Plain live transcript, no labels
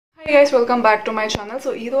Hey guys, welcome back to my channel. So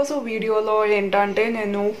ee roju video lo entante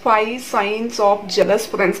nenu 5 signs of jealous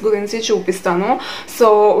friends gurinchi chupistanu. So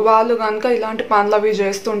vallu ganaka ilanti panlavi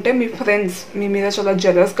chestunte mee friends mee meeda chala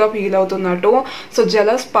jealous ga feel avutunnattu. So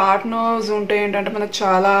jealous partners unte entante manaku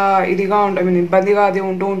chaala idiga untayi, mee ibbandiga adi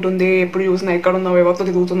untundi, eppudu chusina ekkada unnavu evartho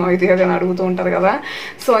tirugutunnavu idi adi ani adugutu untaru kada.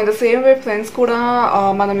 So in the same way friends kuda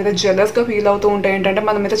mana meeda jealous ga feel avutu unte entante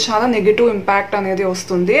mana meeda chaala negative impact anedi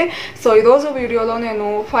vastundi. So ee roju video lo nenu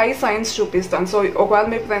 5 science చూపిస్తాను. So ఒకవేళ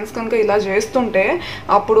మీ friends కనుక ఇలా చేస్తుంటే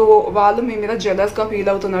అప్పుడు వాళ్ళు మీ మీద jealous గా feel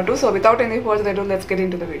అవుతున్నట్టు. So without any further అడూ let's get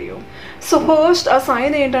into the video. So first ఆ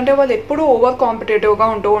సైన్ ఏంటంటే వాళ్ళు ఎప్పుడు ఓవర్ కాంపిటేటివ్ గా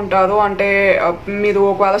ఉంటూ ఉంటారు. అంటే మీరు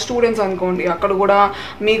ఒకవేళ స్టూడెంట్స్ అనుకోండి, అక్కడ కూడా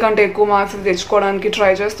మీకంటే ఎక్కువ మార్క్స్ తెచ్చుకోవడానికి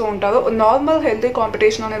ట్రై చేస్తూ ఉంటారు. నార్మల్ హెల్తీ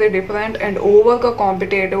కాంపిటీషన్ అనేది డిఫరెంట్ అండ్ ఓవర్ గా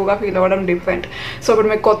కాంపిటేటివ్ గా ఫీల్ అవ్వడం డిఫరెంట్. సో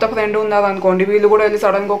ఇప్పుడు మీకు కొత్త ఫ్రెండ్ ఉన్నారు అనుకోండి, వీళ్ళు కూడా వెళ్ళి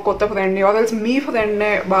సడన్ గా ఒక కొత్త ఫ్రెండ్ ని ఆర్ మీ ఫ్రెండ్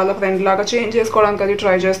నే వాళ్ళ ఫ్రెండ్ లాగా చేంజ్ చేసుకోవడానికి అది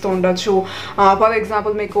ట్రై చేస్తూ ఉండొచ్చు. ఫర్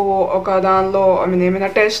ఎగ్జాంపుల్ మీకు ఒక దానిలో ఏమైనా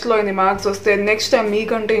టెస్ట్లో ఎన్ని మార్క్స్ వస్తే నెక్స్ట్ టైం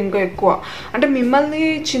మీకంటే ఇంకా ఎక్కువ, అంటే మిమ్మల్ని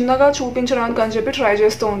చిన్నగా చూపించడానికి అని చెప్పి ట్రై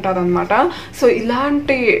చేస్తూ ఉంటారనమాట. సో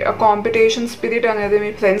ఇలాంటి కాంపిటీషన్ స్పిరిట్ అనేది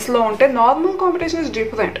మీ ఫ్రెండ్స్లో ఉంటే నార్మల్ కాంపిటీషన్ ఇస్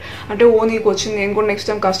డిఫరెంట్. అంటే ఓ నీకు వచ్చింది, నేను కూడా నెక్స్ట్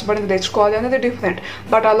టైం కష్టపడింది తెచ్చుకోవాలి అనేది డిఫరెంట్.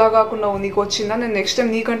 బట్ అలా కాకుండా ఓ నీకు వచ్చిందా, నేను నెక్స్ట్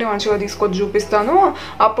టైం నీకంటే మంచిగా తీసుకొచ్చి చూపిస్తాను,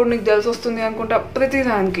 అప్పుడు నీకు తెలిసి వస్తుంది అనుకుంటా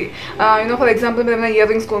ప్రతిదానికి. ఫర్ ఎగ్జాంపుల్ మీరు ఏమైనా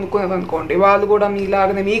ఇయర్ రింగ్స్ కొనుక్కున్నారు అనుకోండి, వాళ్ళు కూడా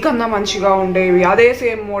మీలాగనే మీకన్నా మంచిగా ఉండేవి అదే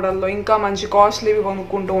సేమ్ మోడల్లో ఇంకా మంచి కాస్ట్లీవి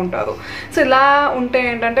కొనుక్కుంటూ ఉంటారు. సో ఇలా ఉంటే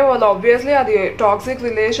ఏంటంటే వాళ్ళు ఆబ్వియస్లీ అది టాక్సిక్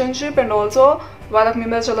రిలేషన్షిప్ అండ్ ఆల్సో వాళ్ళకి మీ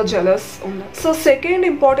మీద చాలా జెలస్ ఉంది. సో సెకండ్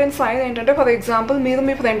ఇంపార్టెంట్ సైన్ ఏంటంటే, ఫర్ ఎగ్జాంపుల్ మీరు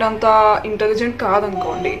మీ ఫ్రెండ్ అంత ఇంటెలిజెంట్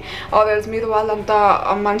కాదనుకోండి, ఆర్ ఎల్స్ మీరు వాళ్ళంతా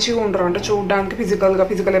మంచిగా ఉండరు, అంటే చూడడానికి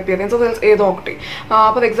ఫిజికల్ అపియరెన్స్ ఆర్ ఎల్స్ ఏదో ఒకటి.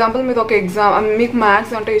 ఫర్ ఎగ్జాంపుల్ మీరు ఒక ఎగ్జామ్, మీకు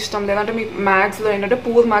మ్యాథ్స్ అంటే ఇష్టం లేదంటే మీకు మ్యాథ్స్లో ఏంటంటే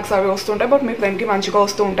పూర్ మార్క్స్ అవి వస్తుంటాయి, బట్ మీ ఫ్రెండ్కి మంచిగా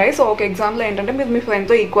వస్తూ ఉంటాయి. సో ఒక ఎగ్జామ్లో ఏంటంటే మీరు మీ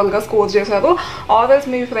ఫ్రెండ్తో ఈక్వల్గా స్కోర్ చేశారు, ఆర్ ఎల్స్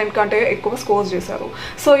మీ ఫ్రెండ్ కంటే ఎక్కువ స్కోర్ చేశారు.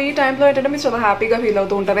 సో ఈ టైంలో ఏంటంటే మీరు చాలా హ్యాపీగా ఫీల్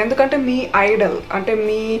అవుతూ ఉంటారు, ఎందుకంటే మీ ఐడల్ అంటే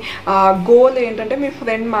మీ గోల్ ఏంటంటే మీ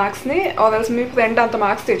friend మార్క్స్ని or else me friend అంత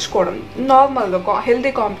మార్క్స్ తెచ్చుకోవడం, నార్మల్గా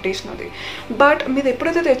హెల్తీ కాంపిటీషన్ అది. బట్ మీరు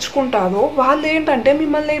ఎప్పుడైతే తెచ్చుకుంటారో వాళ్ళు ఏంటంటే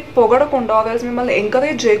మిమ్మల్ని పొగడకుండా ఆర్ ఎల్స్ మిమ్మల్ని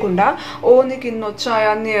ఎంకరేజ్ చేయకుండా, ఓ నీకు ఇన్ని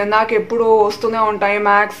వచ్చాయా, నాకు ఎప్పుడు వస్తూనే ఉంటాయి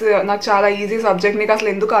మ్యాథ్స్, నాకు చాలా ఈజీ సబ్జెక్ట్, నీకు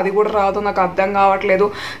అసలు ఎందుకు అది కూడా రాదు, నాకు అర్థం కావట్లేదు.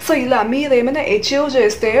 సో ఇలా మీరు ఏమైనా అచీవ్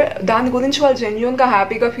చేస్తే దాని గురించి వాళ్ళు జెన్యూన్గా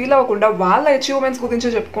హ్యాపీగా ఫీల్ అవ్వకుండా వాళ్ళ అచీవ్మెంట్స్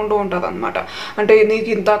గురించి చెప్పుకుంటూ ఉంటారు అనమాట. అంటే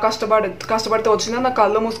నీకు ఇంత కష్టపడితే వచ్చినా నాకు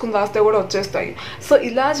కళ్ళు మూసుకుని రాస్తే కూడా వచ్చేస్తాయి. సో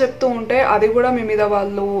ఇలా చెప్తూ ఉంటే అది కూడా మీ మీద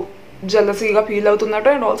వాళ్ళు జెలసీగా ఫీల్ అవుతున్నట్టు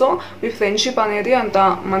అండ్ ఆల్సో మీ ఫ్రెండ్షిప్ అనేది అంత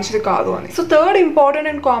మంచిది కాదు అని. So third important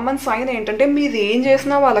and common sign ఏంటంటే, మీరు ఏం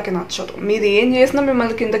చేసినా వాళ్ళకి నచ్చదు, మీరు ఏం చేసినా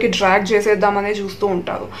మిమ్మల్ని కిందకి డ్రాగ్ చేసేద్దామనే చూస్తూ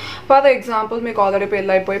ఉంటారు. ఫర్ ఎగ్జాంపుల్ మీకు ఆల్రెడీ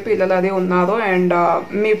పెళ్ళైపోయి పిల్లలు అది ఉన్నారు అండ్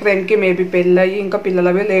మీ ఫ్రెండ్కి మేబీ పెళ్ళయి ఇంకా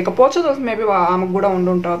పిల్లలు అవి లేకపోవచ్చు, మేబీ ఆమెకు కూడా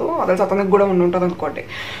ఉండుంటారు, అదే అతనికి కూడా ఉండుంటారు అనుకోండి.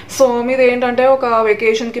 సో మీరు ఏంటంటే ఒక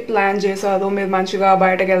వెకేషన్కి ప్లాన్ చేశారు, మీరు మంచిగా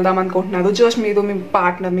బయటకు వెళ్దాం అనుకుంటున్నారు, జస్ట్ మీరు మీ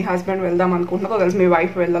పార్ట్నర్ మీ హస్బెండ్ వెళ్దాం అనుకుంటున్నారు, అదే మీ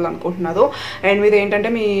వైఫ్ వెళ్ళాలనుకుంటున్నారు. అండ్ మీరు ఏంటంటే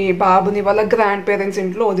మీ బాబుని వాళ్ళ గ్రాండ్ పేరెంట్స్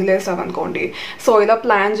ఇంట్లో వదిలేస్తారు అనుకోండి. సో ఇలా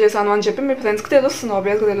ప్లాన్ చేశాను అని చెప్పి మీ ఫ్రెండ్స్కి తెలుస్తుంది,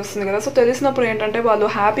 ఆబ్వియస్గా తెలుస్తుంది కదా. సో తెలిసినప్పుడు ఏంటంటే వాళ్ళు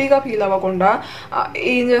హ్యాపీగా ఫీల్ అవ్వకుండా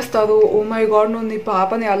ఏం చేస్తారు, ఓ మై గాడ్ నువ్వు నీ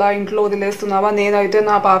పాపని అలా ఇంట్లో వదిలేస్తున్నావా, నేనైతే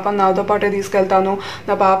నా పాపని నాతో పాటే తీసుకెళ్తాను,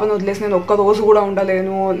 నా పాపను వదిలేసి నేను ఒక్క రోజు కూడా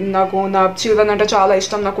ఉండలేను, నాకు నా చిల్డ్రన్ అంటే చాలా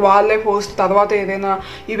ఇష్టం, నాకు వాళ్ళే ఫస్ట్ తర్వాత ఏదైనా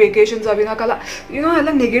ఈ వెకేషన్స్ అవి నాకు అలా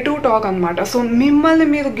అలా నెగిటివ్ టాక్ అనమాట. సో మిమ్మల్ని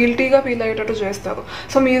మీరు గిల్టీగా ఫీల్ అయ్యేటట్టు చేస్తారు.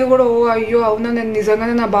 సో మీరు కూడా ఓ అయ్యో అవునా నేను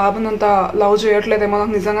నిజంగానే నా బాబుని అంత లవ్ చేయట్లేదేమో,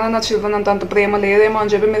 నాకు నిజంగానే నా చిల్డ్రన్ అంత ప్రేమ లేదేమో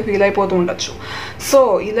అని చెప్పి మీరు ఫీల్ అయిపోతూ ఉండొచ్చు. సో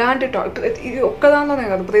ఇలాంటి టాక్ ఇది ఒక్కదానిలోనే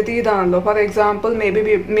కాదు, ప్రతి దానిలో. ఫర్ ఎగ్జాంపుల్ మేబీ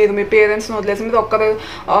మీరు మీ పేరెంట్స్ని వదిలేసి మీరు ఒక్కరే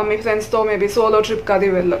మీ ఫ్రెండ్స్తో మేబీ సోలో ట్రిప్కి అది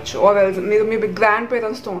వెళ్ళొచ్చు, ఆర్ మీరు మీ గ్రాండ్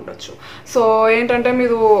పేరెంట్స్తో ఉండొచ్చు. సో ఏంటంటే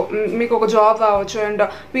మీకు ఒక జాబ్ రావచ్చు అండ్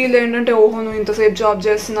వీళ్ళు ఏంటంటే ఓహో నువ్వు ఇంతసేపు జాబ్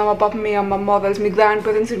చేస్తున్నావా, పాప మీ అమ్మమ్మ ఆర్ మీ గ్రాండ్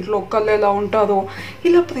పేరెంట్స్ ఇంట్లో ఒక్కళ్ళు ఎలా ఉంటారు,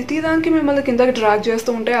 ఇలా ప్రతిదానికి మిమ్మల్ని కిందకి డ్రాగ్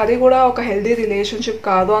చేస్తూ ఉంటే అది కూడా ఒక హెల్దీ రిలేషన్షిప్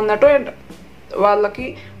కాదు అన్నట్టు అండ్ వాళ్ళకి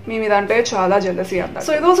మీ మీద అంటే చాలా జెలసీ అన్నట్టు.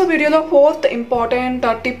 సో ఈరోజు వీడియోలో ఫోర్త్ ఇంపార్టెంట్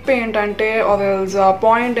టిప్ ఏంటంటే ఆర్ ఎల్స్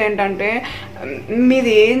పాయింట్ ఏంటంటే, మీరు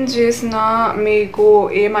ఏం చేసినా మీకు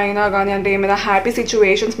ఏమైనా కానీ అంటే ఏమైనా హ్యాపీ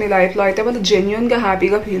సిచ్యువేషన్స్ మీ లైఫ్లో అయితే వాళ్ళు జెన్యున్గా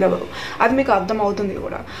హ్యాపీగా ఫీల్ అవ్వరు, అది మీకు అర్థం అవుతుంది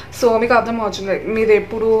కూడా. సో మీకు అర్థం అవుతుంది, మీరు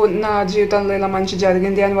ఎప్పుడు నా జీవితంలో ఇలా మంచి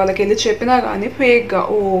జరిగింది అని వాళ్ళకి వెళ్ళి చెప్పినా కానీ ఫేక్గా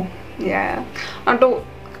ఓ యా అంటూ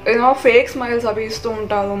ఫేక్ స్మైల్స్ అవి ఇస్తూ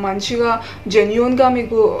ఉంటారు. మంచిగా జెన్యూన్గా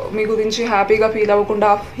మీ గురించి హ్యాపీగా ఫీల్ అవ్వకుండా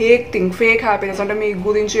ఫేక్ హ్యాపీనెస్, అంటే మీ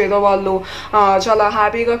గురించి ఏదో వాళ్ళు చాలా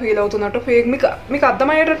హ్యాపీగా ఫీల్ అవుతున్నట్టు మీకు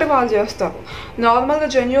అర్థమయ్యేటట్టు వాళ్ళు చేస్తారు. నార్మల్గా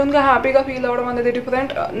జెన్యూన్గా హ్యాపీగా ఫీల్ అవ్వడం అనేది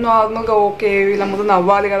డిఫరెంట్. నార్మల్గా ఓకే వీళ్ళ ముందు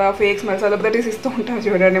నవ్వాలి కదా, ఫేక్ స్మైల్స్ సెలబ్రిటీస్ ఇస్తూ ఉంటారు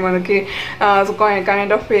చూడండి మనకి,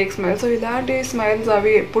 kind of fake smiles. So ఇలాంటి స్మైల్స్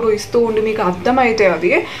అవి ఎప్పుడు ఇస్తూ ఉండి మీకు అర్థమైతే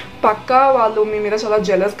అది పక్కా వాళ్ళు మీ మీద చాలా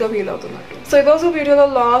జెలస్గా ఫీల్ అవుతున్నట్టు. సో ఈరోజు వీడియోలో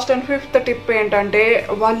లాస్ట్ అండ్ 5th టిప్ ఏంటంటే,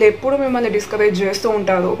 వాళ్ళు ఎప్పుడు మిమ్మల్ని డిస్కరేజ్ చేస్తూ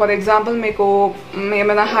ఉంటారు. ఫర్ ఎగ్జాంపుల్ మీకు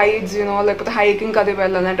ఏమైనా హైట్స్ లేకపోతే హైకింగ్ అది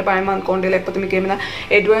వెళ్ళాలంటే భయం అనుకోండి, లేకపోతే మీకు ఏమైనా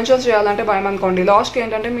అడ్వెంచర్స్ చేయాలంటే భయం అనుకోండి. లాస్ట్కి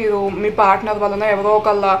ఏంటంటే మీరు మీ పార్ట్నర్ వలన ఎవరో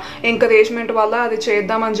ఒకళ్ళ ఎంకరేజ్మెంట్ వల్ల అది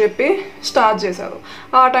చేద్దామని చెప్పి స్టార్ట్ చేశారు.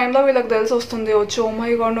 ఆ టైంలో వీళ్ళకి తెలిసి వస్తుంది, ఓ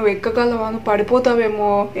మై గాడ్ నువ్వు ఎక్కగలవా, నువ్వు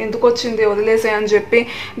పడిపోతావేమో, ఎందుకు వచ్చింది వదిలేసే అని చెప్పి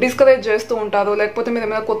డిస్కరేజ్ చేస్తూ ఉంటారు. లేకపోతే మీరు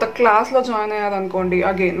ఏమైనా కొత్త క్లాస్లో జాయిన్ అయ్యారనుకోండి,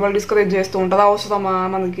 అగైన్ వాళ్ళు డిస్కరేజ్ చేస్తూ ఉంటారు. అవసరమా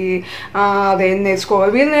మనకి అదేం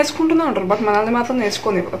నేర్చుకోవాలి, వీళ్ళు నేర్చుకుంటూనే ఉంటారు బట్ మనల్ని మాత్రం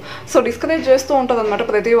నేర్చుకోనివ్వరు. సో డిస్కరేజ్ చేస్తూ ఉంటుంది అనమాట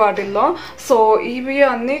ప్రతి వాటిల్లో. సో ఇవి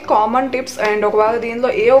అన్ని కామన్ టిప్స్. అండ్ ఒకవేళ దీనిలో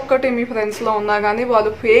ఏ ఒక్కటి మీ ఫ్రెండ్స్లో ఉన్నా కానీ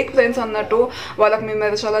వాళ్ళు ఫేక్ ఫ్రెండ్స్ అన్నట్టు, వాళ్ళకి మీ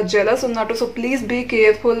మీద చాలా జెలస్ ఉన్నట్టు, సో ప్లీజ్ బీ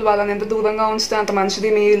కేర్ఫుల్. వాళ్ళని ఎంత దూరంగా ఉంచితే అంత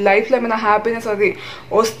మంచిది. మీ లైఫ్లో ఏమైనా హ్యాపీనెస్ అది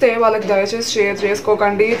వస్తే వాళ్ళకి దయచేసి షేర్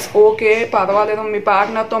చేసుకోకండి. ఇట్స్ ఓకే, పర్వాలేదు. మీ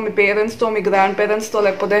పార్ట్నర్తో, మీ పేరెంట్స్తో, మీ గ్రాండ్ పేరెంట్స్తో,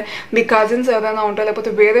 లేకపోతే మీ కజిన్స్ ఎవరైనా ఉంటే,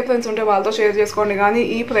 లేకపోతే వేరే ఫ్రెండ్స్ ఉంటే వాళ్ళతో షేర్ చేసుకోండి, కానీ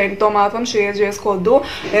ఈ ఫ్రెండ్తో మాత్రం షేర్ చేసుకోవద్దు.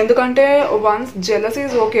 ఎందుకంటే once jealousy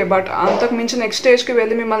is okay, but అంతకు మించి నెక్స్ట్ స్టేజ్కి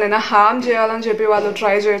వెళ్ళి మిమ్మల్ని ఏమైనా హార్మ్ చేయాలని చెప్పి వాళ్ళు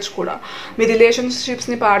ట్రై చేయొచ్చు కూడా, మీ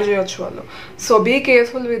రిలేషన్షిప్స్ని పాడు చేయొచ్చు వాళ్ళు. So be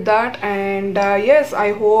careful with that. And yes, I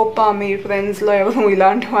hope మీ ఫ్రెండ్స్లో ఎవరు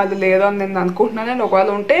ఇలాంటి వాళ్ళు లేరు అని నేను అనుకుంటున్నాను. అండ్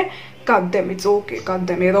ఒకవేళ ఉంటే కద్దాం, ఇట్స్ ఓకే,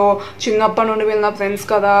 కద్దాం. ఏదో చిన్నప్పటి నుండి వీళ్ళ ఫ్రెండ్స్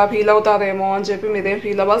కదా ఫీల్ అవుతారేమో అని చెప్పి మీరేం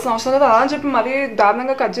ఫీల్ అవ్వాల్సిన అవసరం లేదు. అలా అని చెప్పి మరీ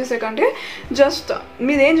దారుణంగా కట్ చేసేకండి. జస్ట్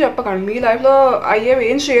మీరేం చెప్పకండి, మీ లైఫ్లో అయ్యేవి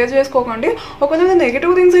ఏం షేర్ చేసుకోకండి. ఒకవేళ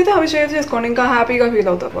నెగిటివ్ థింగ్స్ అయితే అవి షేర్ చేసుకోండి, ఇంకా హ్యాపీగా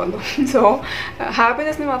ఫీల్ అవుతారు వాళ్ళు. సో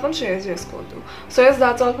హ్యాపీనెస్ని మాత్రం షేర్ చేసుకోవద్దు. So yes,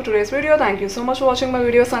 that's all for today's video. Thank you so much for watching my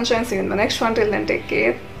video sunshine. See in the next one. Till then take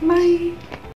care, by.